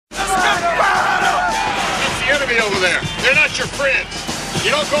over there. They're not your friends.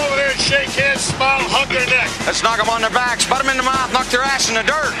 You don't go over there and shake hands, smile, hug their neck. Let's knock them on their backs, butt them in the mouth, knock their ass in the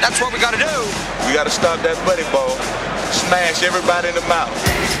dirt. That's what we got to do. We got to stop that buddy ball. Smash everybody in the mouth.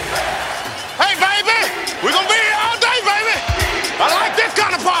 Hey, baby! We're going to be here all day, baby! I like this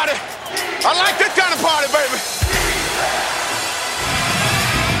kind of party. I like this kind of party, baby.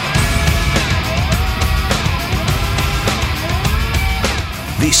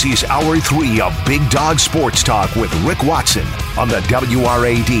 This is Hour 3 of Big Dog Sports Talk with Rick Watson on the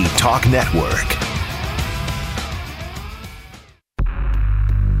WRAD Talk Network.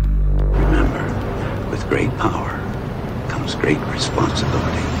 Remember, with great power comes great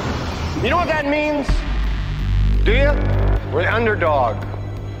responsibility. You know what that means? Do you? We're the underdog.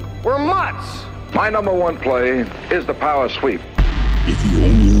 We're mutts. My number one play is the power sweep. If you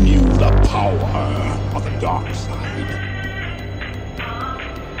only knew the power of the dark side.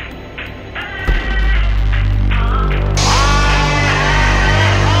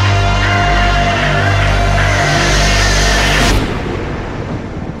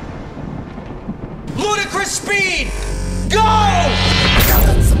 Ludicrous speed! Go!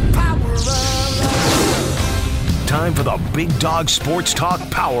 Time for the Big Dog Sports Talk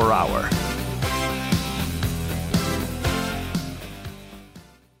Power Hour.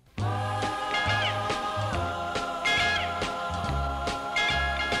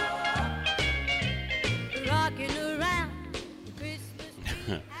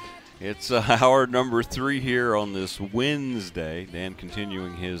 It's hour number 3 here on this Wednesday. Dan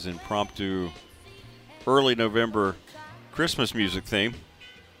continuing his impromptu early November Christmas music theme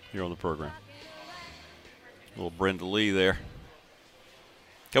here on the program. A little Brenda Lee there.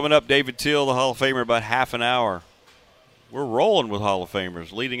 Coming up, David Till, the Hall of Famer, about half an hour. We're rolling with Hall of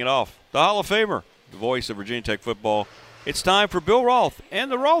Famers, leading it off. The Hall of Famer, the voice of Virginia Tech football. It's time for Bill Roth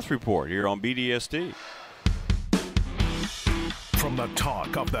and the Roth Report here on BDST. From the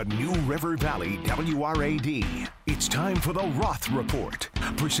talk of the New River Valley WRAD, it's time for the Roth Report,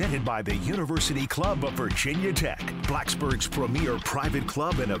 presented by the University Club of Virginia Tech, Blacksburg's premier private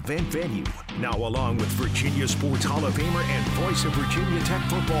club and event venue. Now along with Virginia Sports Hall of Famer and voice of Virginia Tech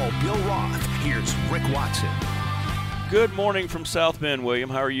football, Bill Roth, here's Rick Watson. Good morning from South Bend,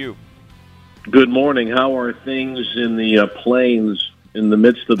 William. How are you? Good morning. How are things in the plains in the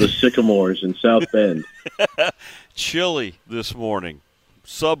midst of the sycamores in South Bend? Chilly this morning,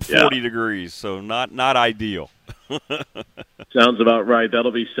 sub 40 degrees, so not ideal. Sounds about right.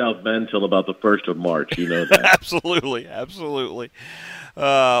 That'll be South Bend till about the 1st of March. You know that. Absolutely.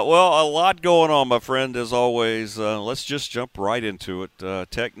 Well, a lot going on, my friend, as always. Let's just jump right into it.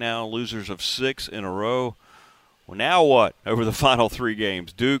 Tech now losers of 6 in a row. Well, now what over the final 3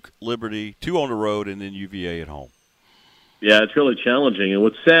 games? Duke, Liberty, 2 on the road, and then UVA at home. Yeah, it's really challenging. And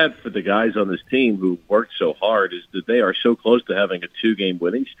what's sad for the guys on this team who worked so hard is that they are so close to having a 2-game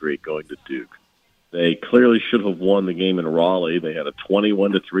winning streak going to Duke. They clearly should have won the game in Raleigh. They had a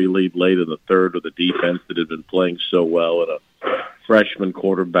 21-3 lead late in the third with a defense that had been playing so well and a freshman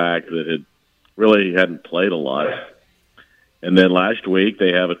quarterback that hadn't played a lot. And then last week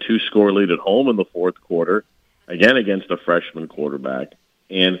they have a 2-score lead at home in the fourth quarter, again against a freshman quarterback.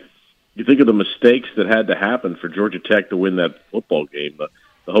 And you think of the mistakes that had to happen for Georgia Tech to win that football game.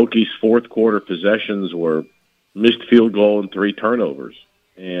 The Hokies' fourth quarter possessions were missed field goal and 3 turnovers.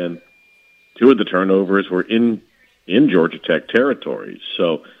 And 2 of the turnovers were in Georgia Tech territory.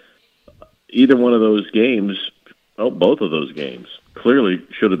 So either one of those games, both of those games, clearly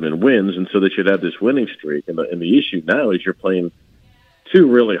should have been wins, and so they should have this winning streak. And the issue now is you're playing 2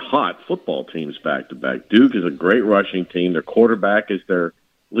 really hot football teams back-to-back. Duke is a great rushing team. Their quarterback is their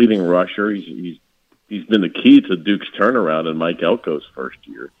leading rusher. He's been the key to Duke's turnaround in Mike Elko's first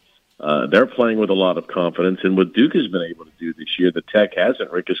year. They're playing with a lot of confidence, and what Duke has been able to do this year that Tech hasn't,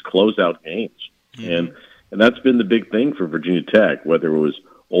 Rick, is close out games. Mm-hmm. And that's been the big thing for Virginia Tech, whether it was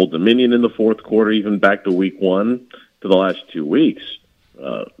Old Dominion in the fourth quarter, even back to week 1 to the last 2 weeks.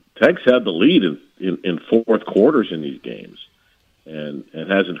 Tech's had the lead in fourth quarters in these games and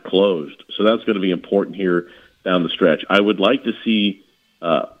hasn't closed. So that's going to be important here down the stretch. I would like to see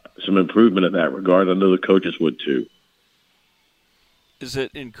some improvement in that regard. I know the coaches would too. Is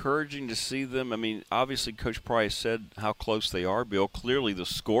it encouraging to see them? I mean, obviously Coach Price said how close they are, Bill. Clearly the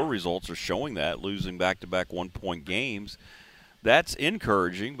score results are showing that, losing back-to-back 1-point games. That's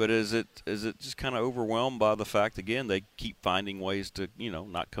encouraging, but is it just kind of overwhelmed by the fact, again, they keep finding ways to,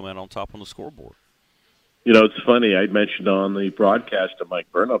 not come out on top on the scoreboard? It's funny. I mentioned on the broadcast to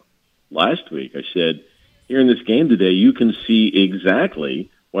Mike Burnup last week, I said, here in this game today, you can see exactly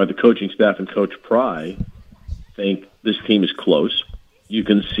why the coaching staff and Coach Pry think this team is close. You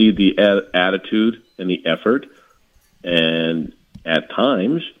can see the attitude and the effort And at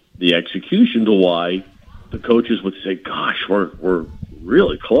times, the execution to why the coaches would say, gosh, we're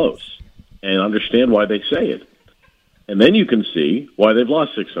really close, and understand why they say it. And then you can see why they've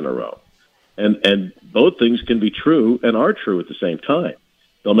lost 6 in a row. And both things can be true and are true at the same time.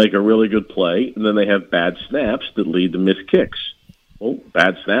 They'll make a really good play, and then they have bad snaps that lead to missed kicks. Well,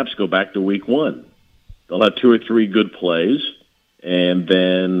 bad snaps go back to week 1. They'll have 2 or 3 good plays, and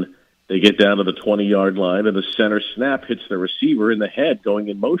then they get down to the 20-yard line, and the center snap hits the receiver in the head going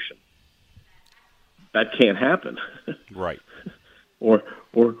in motion. That can't happen. Right. Or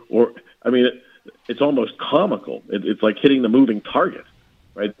I mean, it's almost comical. It's like hitting the moving target,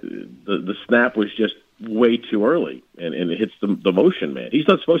 right? The snap was just way too early, and it hits the motion man. He's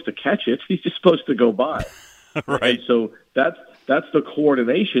not supposed to catch it. He's just supposed to go by. Right. And so that's the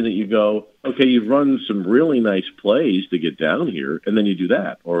coordination that you go, okay, you've run some really nice plays to get down here, and then you do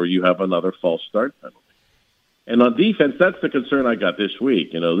that, or you have another false start penalty. And on defense, that's the concern I got this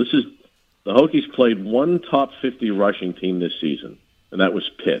week. The Hokies played one top 50 rushing team this season, and that was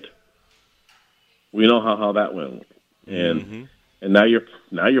Pitt. We know how that went, and now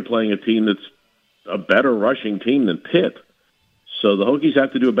you're playing a team that's a better rushing team than Pitt. So the Hokies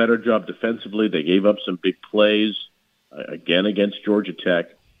have to do a better job defensively. They gave up some big plays again against Georgia Tech.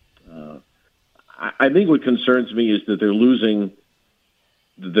 I think what concerns me is that they're losing.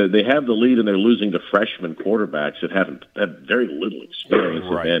 They have the lead, and they're losing to freshman quarterbacks that have very little experience,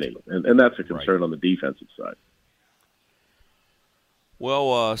 if any, and that's a concern on the defensive side.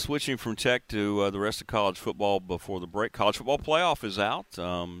 Well, switching from Tech to the rest of college football before the break, college football playoff is out.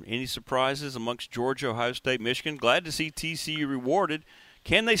 Any surprises amongst Georgia, Ohio State, Michigan? Glad to see TCU rewarded.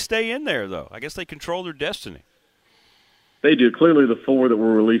 Can they stay in there, though? I guess they control their destiny. They do. Clearly, the 4 that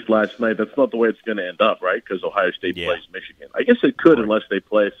were released last night, that's not the way it's going to end up, right? Because Ohio State plays Michigan. I guess they could unless they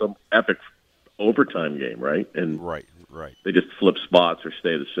play some epic overtime game, right? And right. They just flip spots or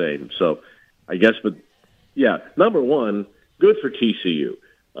stay the same. So I guess, but, yeah, number one, good for TCU.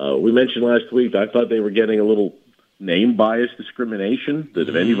 We mentioned last week, I thought they were getting a little name bias discrimination that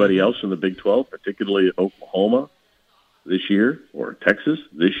if anybody else in the Big 12, particularly Oklahoma this year or Texas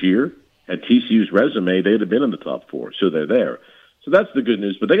this year, had TCU's resume, they'd have been in the top 4. So they're there. So that's the good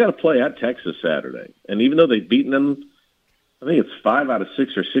news. But they got to play at Texas Saturday. And even though they've beaten them, I think it's 5 out of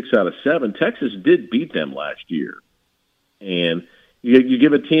 6 or 6 out of 7, Texas did beat them last year. And you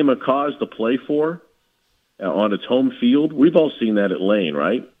give a team a cause to play for on its home field. We've all seen that at Lane,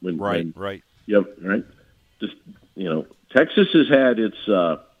 right? Right. Yep, right. Just Texas has had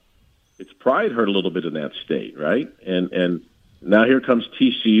its pride hurt a little bit in that state, right? And now here comes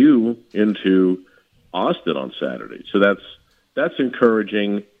TCU into Austin on Saturday. So that's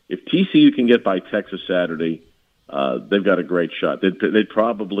encouraging. If TCU can get by Texas Saturday, they've got a great shot. They'd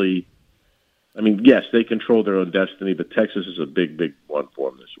probably, yes, they control their own destiny, but Texas is a big, big one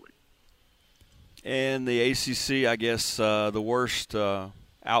for them this week. And the ACC, I guess, the worst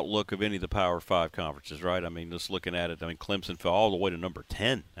outlook of any of the Power 5 conferences, right? Just looking at it, Clemson fell all the way to number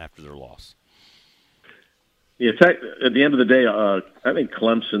 10 after their loss. Yeah, at the end of the day, I think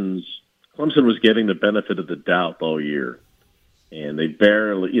Clemson was getting the benefit of the doubt all year, and they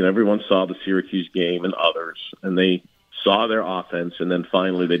barely, everyone saw the Syracuse game and others, and they saw their offense, and then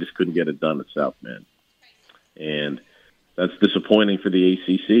finally they just couldn't get it done at South Bend, and that's disappointing for the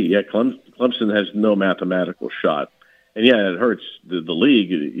ACC. Yeah, Clemson has no mathematical shot, and yeah, it hurts the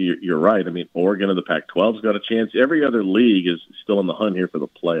league. You're right. Oregon and the Pac-12's got a chance. Every other league is still in the hunt here for the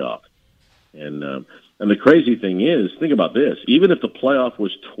playoff, and the crazy thing is, think about this. Even if the playoff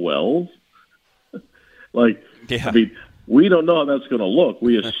was 12, we don't know how that's going to look.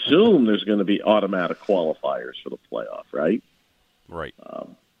 We assume there's going to be automatic qualifiers for the playoff, right? Right.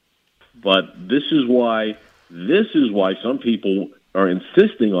 But this is why some people are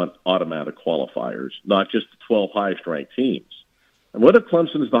insisting on automatic qualifiers, not just the 12 highest-ranked teams. And what if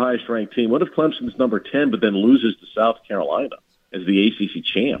Clemson's the highest-ranked team? What if Clemson's number 10 but then loses to South Carolina as the ACC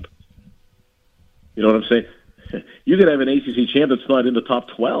champ? You know what I'm saying? You could have an ACC champ that's not in the top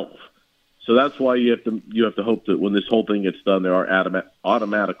 12. So that's why you have to hope that when this whole thing gets done, there are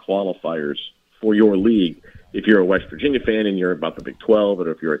automatic qualifiers for your league. If you're a West Virginia fan and you're about the Big 12,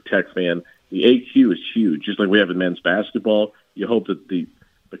 or if you're a Tech fan, the AQ is huge. Just like we have in men's basketball, you hope that the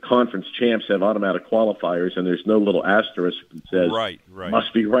conference champs have automatic qualifiers, and there's no little asterisk that says right.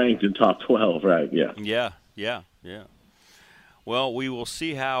 must be ranked in top 12, right? Yeah. Yeah. Well, we will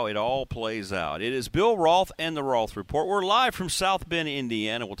see how it all plays out. It is Bill Roth and the Roth Report. We're live from South Bend,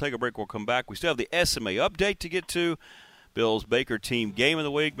 Indiana. We'll take a break. We'll come back. We still have the SMA update to get to. Bill's Baker Team Game of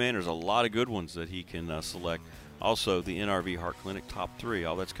the Week. Man, there's a lot of good ones that he can select. Also, the NRV Heart Clinic Top 3.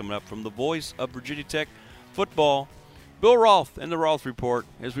 All that's coming up from the voice of Virginia Tech football Bill Roth and the Roth Report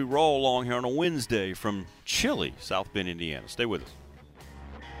as we roll along here on a Wednesday from chilly South Bend, Indiana. Stay with us.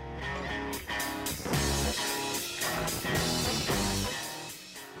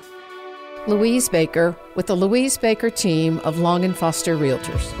 Louise Baker with the Louise Baker team of Long & Foster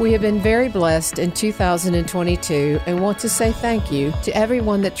Realtors. We have been very blessed in 2022 and want to say thank you to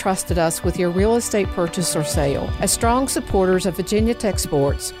everyone that trusted us with your real estate purchase or sale. As strong supporters of Virginia Tech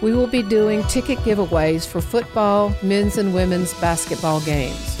sports, we will be doing ticket giveaways for football, men's and women's basketball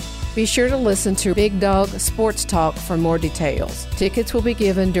games. Be sure to listen to Big Dog Sports Talk for more details. Tickets will be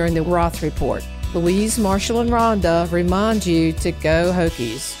given during the Roth Report. Louise, Marshall, and Rhonda remind you to go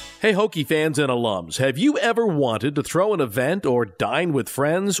Hokies. Hey, Hokie fans and alums, have you ever wanted to throw an event or dine with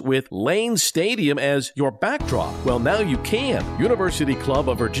friends with Lane Stadium as your backdrop? Well, now you can. University Club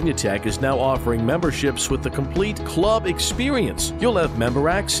of Virginia Tech is now offering memberships with the complete club experience. You'll have member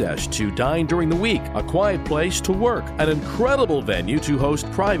access to dine during the week, a quiet place to work, an incredible venue to host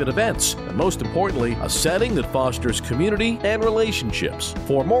private events, and most importantly, a setting that fosters community and relationships.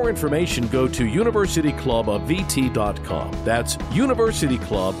 For more information, go to universityclubofvt.com. That's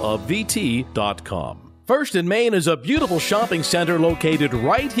universityclubofvt.com. First in Main is a beautiful shopping center located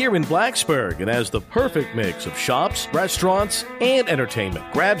right here in Blacksburg and has the perfect mix of shops, restaurants, and entertainment.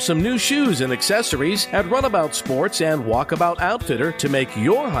 Grab some new shoes and accessories at Runabout Sports and Walkabout Outfitter to make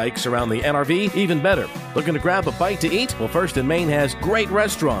your hikes around the NRV even better. Looking to grab a bite to eat? Well, First in Main has great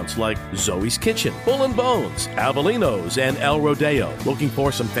restaurants like Zoe's Kitchen, Bull and Bones, Avelino's, and El Rodeo. Looking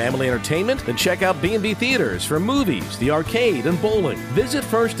for some family entertainment? Then check out B&B Theaters for movies, the arcade, and bowling. Visit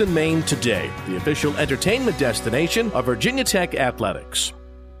First in Main today, the official entertainment destination of Virginia Tech Athletics.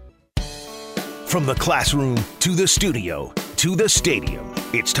 From the classroom to the studio to the stadium,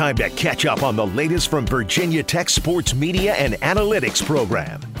 it's time to catch up on the latest from Virginia Tech Sports Media and Analytics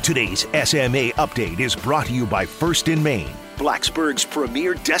program. Today's SMA update is brought to you by First in Main, Blacksburg's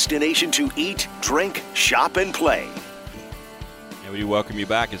premier destination to eat, drink, shop, and play. And we welcome you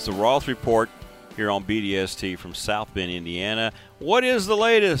back. It's the Roth Report here on BDST from South Bend, Indiana. What is the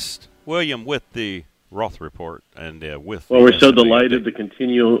latest, William, with the Roth Report and with? Well, we're so delighted to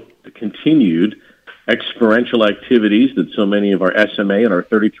continue the continued experiential activities that so many of our SMA and our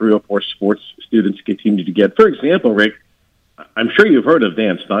 3304 sports students continue to get. For example, Rick, I'm sure you've heard of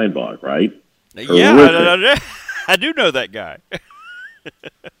Dan Steinbach, right? Yeah, I do know that guy.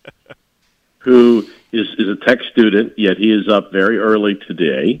 Who is a tech student, yet he is up very early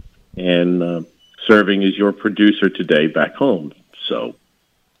today and serving as your producer today back home.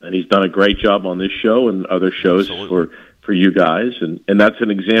 And he's done a great job on this show and other shows for you guys, and that's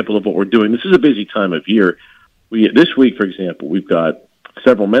an example of what we're doing. This is a busy time of year. This week, for example, we've got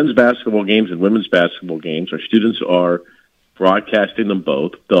several men's basketball games and women's basketball games. Our students are broadcasting them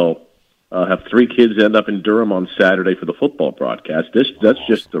both. They'll have 3 kids end up in Durham on Saturday for the football broadcast. That's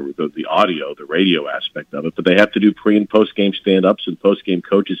just the audio, the radio aspect of it, but they have to do pre- and post-game stand-ups and post-game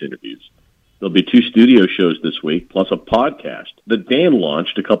coaches interviews. There'll be 2 studio shows this week, plus a podcast that Dan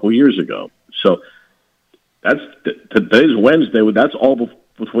launched a couple years ago. So today's Wednesday. That's all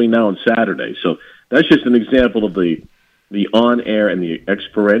between now and Saturday. So that's just an example of the on-air and the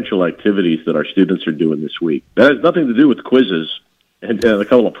experiential activities that our students are doing this week. That has nothing to do with quizzes and a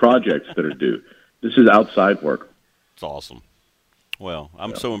couple of projects that are due. This is outside work. It's awesome. Well,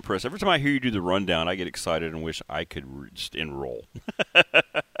 I'm so impressed. Every time I hear you do the rundown, I get excited and wish I could just enroll.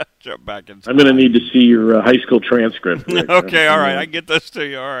 Jump back in. I'm going to need to see your high school transcript. Rick. Okay, all right. I get this to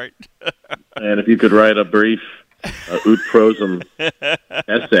you. All right. And if you could write a brief ut prosum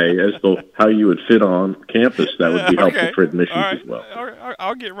essay as to how you would fit on campus, that would be helpful for admissions as well. All right.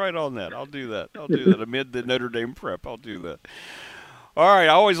 I'll get right on that. I'll do that. Amid the Notre Dame prep, I'll do that. All right, I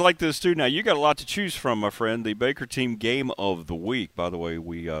always like this, too. Now, you got a lot to choose from, my friend. The Baker Team Game of the Week. By the way,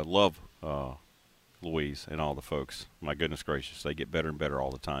 we love Louise and all the folks. My goodness gracious, they get better and better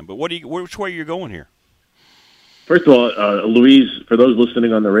all the time. But which way are you going here? First of all, Louise, for those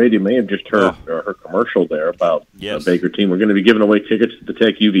listening on the radio, may have just heard her commercial there about the Baker Team. We're going to be giving away tickets to the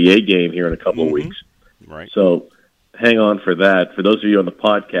Tech UVA game here in a couple of weeks. Right. So hang on for that. For those of you on the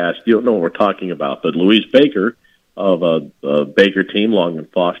podcast, you don't know what we're talking about, but Louise Baker of a Baker Team, Long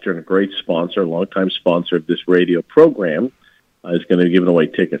 & Foster, and a great sponsor, a longtime sponsor of this radio program, is going to be giving away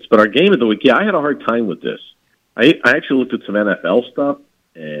tickets. But our game of the week, I had a hard time with this. I actually looked at some NFL stuff,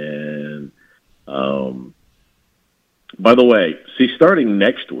 and by the way, starting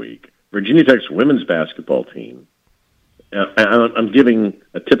next week, Virginia Tech's women's basketball team, I'm giving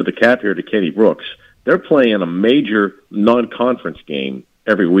a tip of the cap here to Kenny Brooks, they're playing a major non-conference game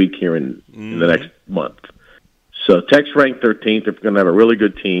every week here in the next month. So Tech's ranked 13th. They're going to have a really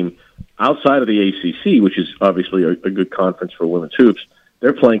good team. outside of the ACC, which is obviously a good conference for women's hoops,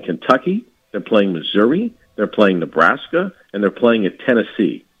 they're playing Kentucky, they're playing Missouri, they're playing Nebraska, and they're playing at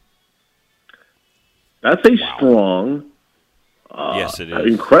Tennessee. That's a strong, yes, it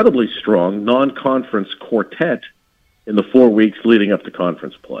is. Incredibly strong non-conference quartet in the 4 weeks leading up to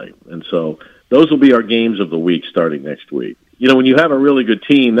conference play. And so those will be our games of the week starting next week. You know, when you have a really good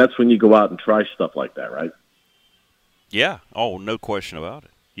team, that's when you go out and try stuff like that, right? Yeah. Oh, no question about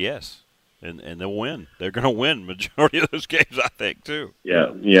it. Yes. And they'll win. They're going to win majority of those games, I think, too.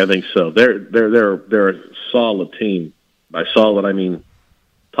 Yeah, I think so. They're a solid team. By solid, I mean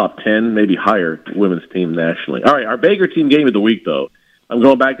top 10, maybe higher women's team nationally. All right, our Baker team game of the week, though. I'm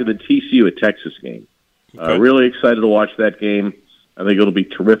going back to the TCU at Texas game. Okay. Really excited to watch that game. I think it'll be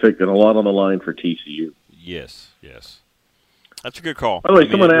terrific and a lot on the line for TCU. Yes. That's a good call. By the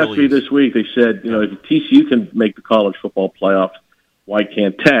way, someone asked me this week, they said, you know, if TCU can make the college football playoff, why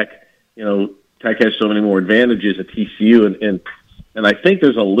can't Tech? You know, Tech has so many more advantages at TCU, and I think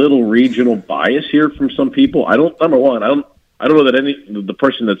there's a little regional bias here from some people. Number one, I don't know that the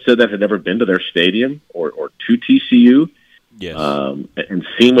person that said that had ever been to their stadium or to TCU, yes, and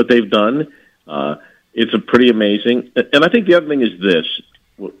seen what they've done. It's a pretty amazing. And I think the other thing is this,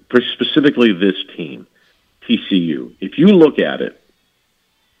 specifically this team, TCU. If you look at it,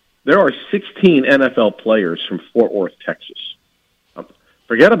 there are 16 NFL players from Fort Worth, Texas.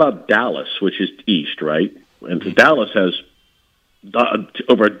 Forget about Dallas, which is east, right? And Dallas has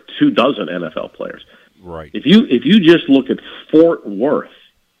over 24 NFL players. Right. If you just look at Fort Worth,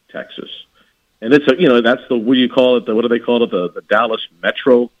 Texas, and it's that's the what do they call it? The Dallas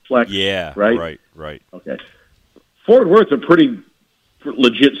Metroplex. Yeah. Right. Okay. Fort Worth's a pretty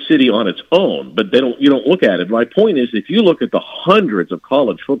legit city on its own, but you don't look at it. My point is, if you look at the hundreds of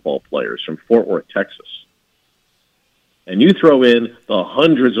college football players from Fort Worth, Texas, and you throw in the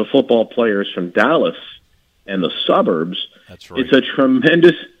hundreds of football players from Dallas and the suburbs, that's right. It's a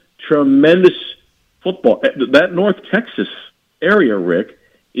tremendous football. That North Texas area, Rick,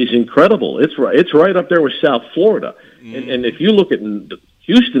 is incredible. It's right up there with South Florida. And if you look at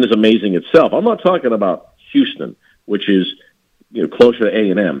Houston, is amazing itself. I'm not talking about Houston, which is closer to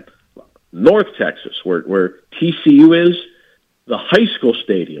A&M. North Texas, where TCU is, the high school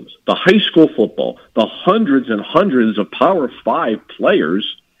stadiums, the high school football, the hundreds and hundreds of Power 5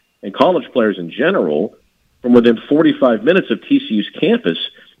 players and college players in general from within 45 minutes of TCU's campus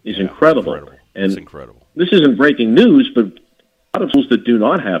is incredible. And it's incredible. This isn't breaking news, but a lot of schools that do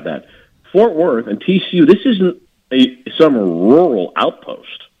not have that. Fort Worth and TCU, this isn't some rural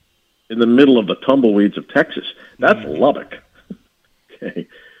outpost in the middle of the tumbleweeds of Texas. That's Lubbock. Okay.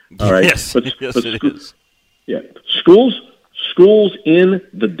 All right. Yes, but it is. Yeah. Schools in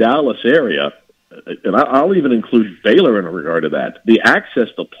the Dallas area, and I'll even include Baylor in regard to that, the access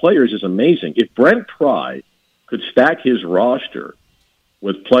to players is amazing. If Brent Pry could stack his roster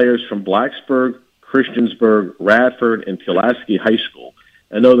with players from Blacksburg, Christiansburg, Radford, and Pulaski High School,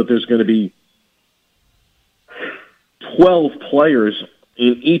 and know that there's going to be 12 players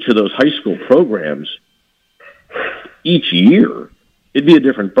in each of those high school programs each year, it'd be a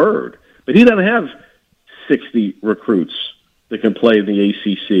different bird. But he doesn't have 60 recruits that can play in the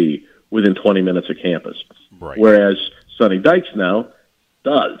ACC within 20 minutes of campus. Right. Whereas Sonny Dykes now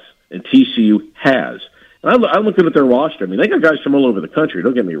does, and TCU has. And I'm looking at their roster. I mean, they got guys from all over the country.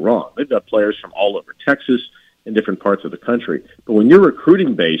 Don't get me wrong. They've got players from all over Texas and different parts of the country. But when your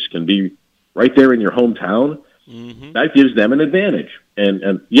recruiting base can be right there in your hometown, that gives them an advantage.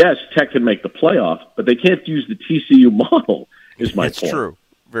 And yes, Tech can make the playoff, but they can't use the TCU model, is my point. It's true.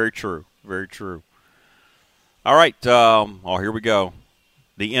 Very true. Very true. All right. Here we go.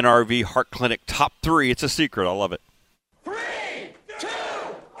 The NRV Heart Clinic Top 3. It's a secret. I love it. 3, 2,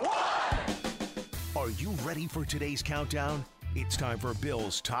 1. Are you ready for today's countdown? It's time for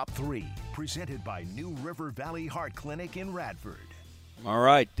Bill's Top 3, presented by New River Valley Heart Clinic in Radford. All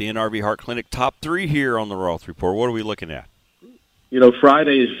right. The NRV Heart Clinic Top 3 here on the Roth Report. What are we looking at?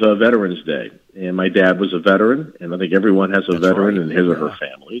 Friday is Veterans Day, and my dad was a veteran, and I think everyone has a veteran in his or her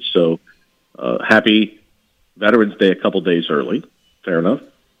family. So happy Veterans Day a couple days early. Fair enough?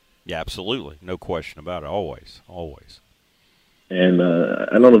 Yeah, absolutely. No question about it. Always. And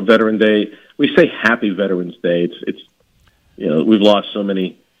I don't know, Veteran Day, we say happy Veterans Day. It's we've lost so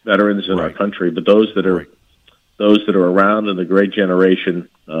many veterans in our country, but those that are around in the great generation,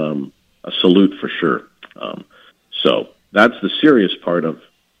 a salute for sure. So that's the serious part of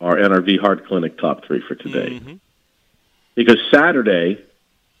our NRV Heart Clinic Top 3 for today. Because Saturday,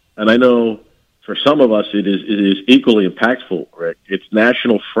 and I know for some of us it is equally impactful, Rick, it's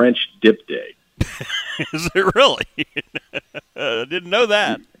National French Dip Day. Is it really? I didn't know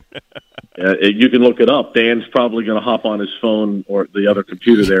that. You can look it up. Dan's probably going to hop on his phone or the other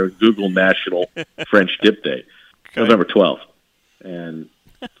computer there and Google National French Dip Day, November 12th. And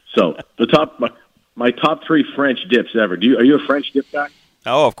so my top 3 French dips ever. Are you a French dip guy?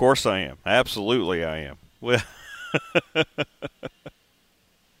 Oh, of course I am. Absolutely I am. Well,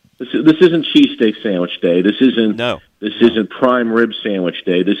 this isn't cheesesteak sandwich day. This isn't prime rib sandwich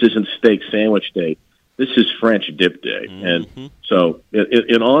day. This isn't steak sandwich day. This is French dip day. And so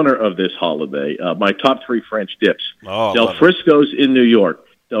in honor of this holiday, my top 3 French dips. Del Frisco's in New York.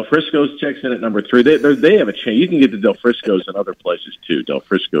 Del Frisco's checks in at number 3. They have a chain. You can get the Del Frisco's in other places too, Del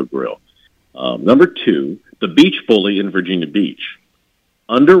Frisco Grill. Number 2, the Beach Bully in Virginia Beach.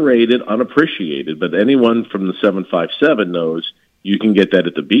 Underrated, unappreciated, but anyone from the 757 knows you can get that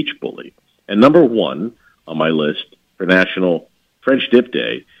at the Beach Bully. And number 1 on my list for National French Dip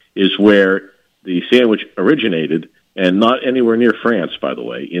Day is where the sandwich originated, and not anywhere near France, by the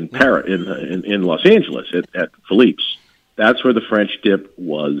way, in Paris, in Los Angeles at Philippe's. That's where the French dip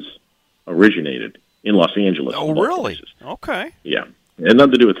was originated, in Los Angeles. Oh, really? Okay. Yeah. It had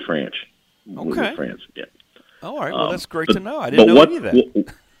nothing to do with France. Okay. With France, yeah. All right. Well, that's great to know. I didn't know any of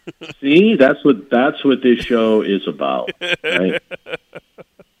that. See, that's what this show is about, right?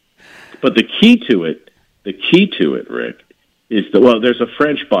 But the key to it, Rick, is there's a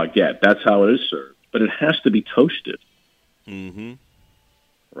French baguette. That's how it is served, but it has to be toasted. Mm-hmm.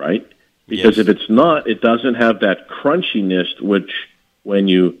 Right? Because if it's not, it doesn't have that crunchiness, which when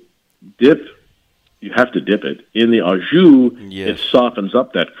you dip, you have to dip it in the au jus. It softens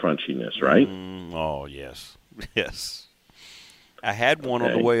up that crunchiness, right? Oh, yes. Yes. I had one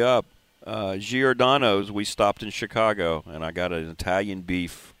on the way up. Giordano's, we stopped in Chicago, and I got an Italian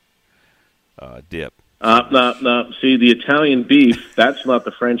beef dip. No. See, the Italian beef, that's not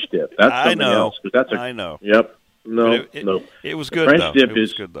the French dip. That's something else. I know. Yep. No, no. It was good, French dip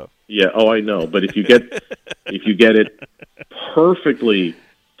is good, though. Yeah, I know. But if you get it perfectly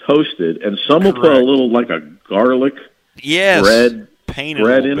toasted, and some will put a little, like a garlic bread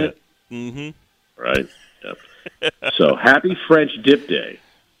in it. Mm-hmm. Right? Yep. So, happy French Dip Day.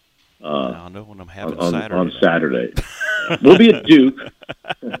 I know when I'm having on Saturday. We'll be at Duke,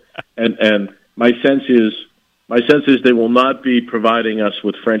 and my sense is they will not be providing us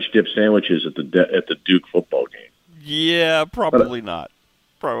with French dip sandwiches at the Duke football game. Yeah, probably not.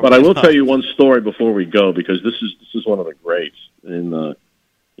 But I will tell you one story before we go, because this is one of the greats in I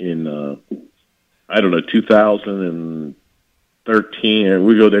don't know, 2013, or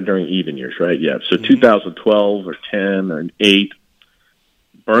we go there during even years, right? Yeah. So 2012 or 10 or 8,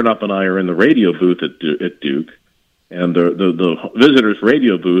 Burnup and I are in the radio booth at Duke, and the visitors'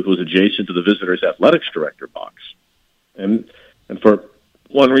 radio booth was adjacent to the visitors' athletics director box, and for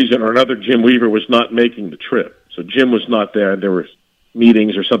one reason or another, Jim Weaver was not making the trip. So Jim was not there. There were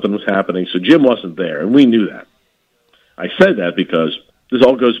meetings or something was happening, so Jim wasn't there, and we knew that. I said that because this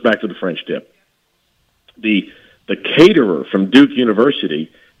all goes back to the French dip. The caterer from Duke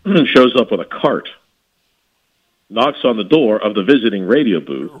University shows up with a cart, knocks on the door of the visiting radio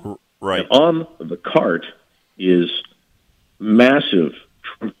booth, right, and on the cart is massive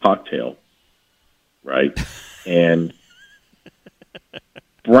shrimp cocktail, right, and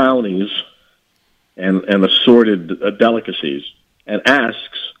brownies and assorted delicacies, and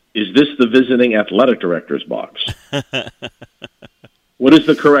asks, "Is this the visiting athletic director's box?" What is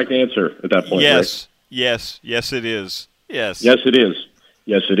the correct answer at that point? Yes, Rick? yes, it is. Yes,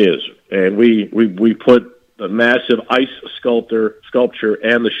 it is. And we put the massive ice sculpture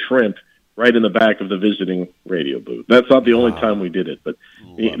and the shrimp right in the back of the visiting radio booth. That's not the only time we did it, but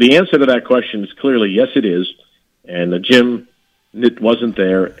the answer to that question is clearly yes, it is. And Jim wasn't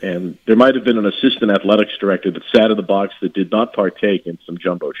there, and there might have been an assistant athletics director that sat in the box that did not partake in some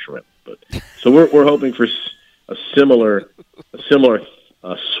jumbo shrimp. But so we're hoping for a similar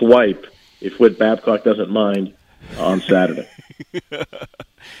swipe, if Whit Babcock doesn't mind, on Saturday.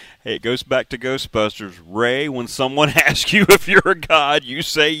 Hey, it goes back to Ghostbusters. Ray, when someone asks you if you're a god, you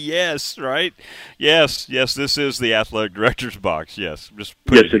say yes, right? Yes, this is the athletic director's box. Yes,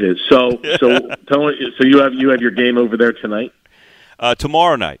 it is. So you have your game over there tonight?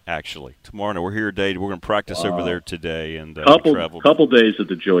 Tomorrow night, actually. Tomorrow night. We're here today. We're going to practice over there today. And couple days at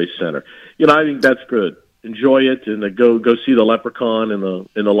the Joyce Center. I think that's good. Enjoy it, and go see the Leprechaun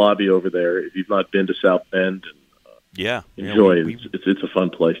in the lobby over there if you've not been to South Bend. Enjoy it. It's a fun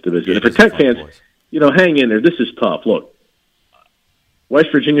place to visit. And for Tech fans, hang in there. This is tough. Look,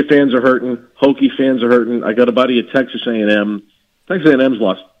 West Virginia fans are hurting. Hokie fans are hurting. I got a buddy at Texas A&M. Texas A&M's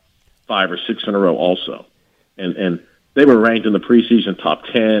lost 5 or 6 in a row also. And they were ranked in the preseason top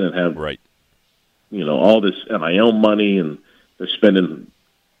 10 and have all this NIL money, and they're spending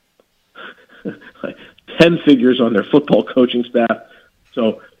 10 figures on their football coaching staff.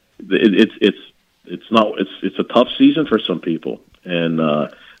 So it's a tough season for some people. And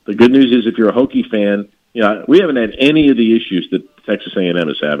the good news is, if you're a Hokie fan, we haven't had any of the issues that Texas A&M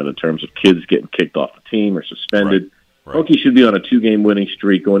is having in terms of kids getting kicked off the team or suspended. Right. Hokie should be on a 2-game winning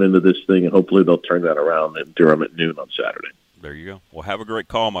streak going into this thing, and hopefully they'll turn that around in Durham at noon on Saturday. There you go. Well, have a great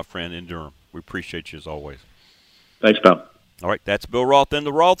call, my friend, in Durham. We appreciate you as always. Thanks, pal. All right, that's Bill Roth and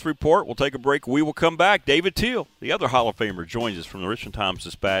the Roth Report. We'll take a break. We will come back. David Teal, the other Hall of Famer, joins us from the Richmond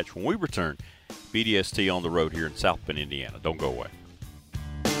Times-Dispatch when we return. BDST on the road here in South Bend, Indiana. Don't go away.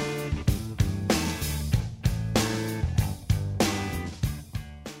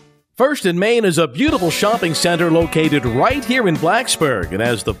 First in Main is a beautiful shopping center located right here in Blacksburg and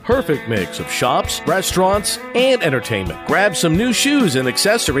has the perfect mix of shops, restaurants, and entertainment. Grab some new shoes and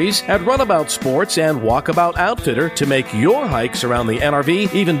accessories at Runabout Sports and Walkabout Outfitter to make your hikes around the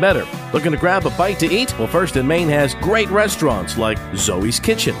NRV even better. Looking to grab a bite to eat? Well, First in Main has great restaurants like Zoe's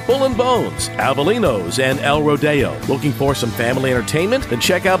Kitchen, Bull and Bones, Avelino's, and El Rodeo. Looking for some family entertainment? Then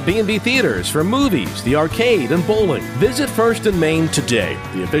check out B&B Theaters for movies, the arcade, and bowling. Visit First in Main today,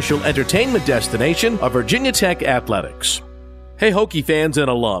 the official entertainment destination of Virginia Tech Athletics. Hey, Hokie fans and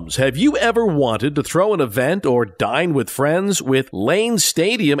alums, have you ever wanted to throw an event or dine with friends with Lane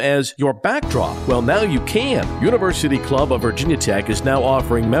Stadium as your backdrop? Well, now you can. University Club of Virginia Tech is now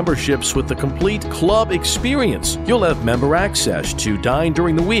offering memberships with the complete club experience. You'll have member access to dine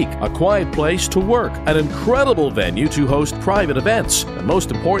during the week, a quiet place to work, an incredible venue to host private events, and most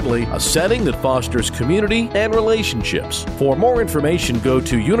importantly, a setting that fosters community and relationships. For more information, go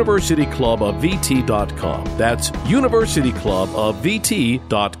to universityclubofvt.com. That's universityclubofvt.com.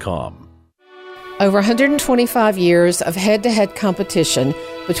 Over 125 years of head-to-head competition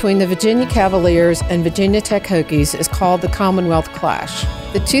between the Virginia Cavaliers and Virginia Tech Hokies is called the Commonwealth Clash.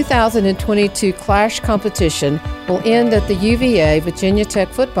 The 2022 Clash competition will end at the UVA Virginia Tech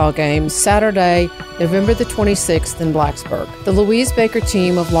football game Saturday, November the 26th in Blacksburg. The Louise Baker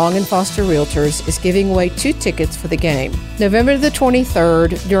team of Long & Foster Realtors is giving away 2 tickets for the game. November the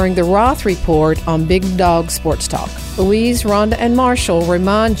 23rd during the Roth Report on Big Dog Sports Talk. Louise, Rhonda, and Marshall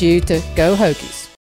remind you to go Hokies.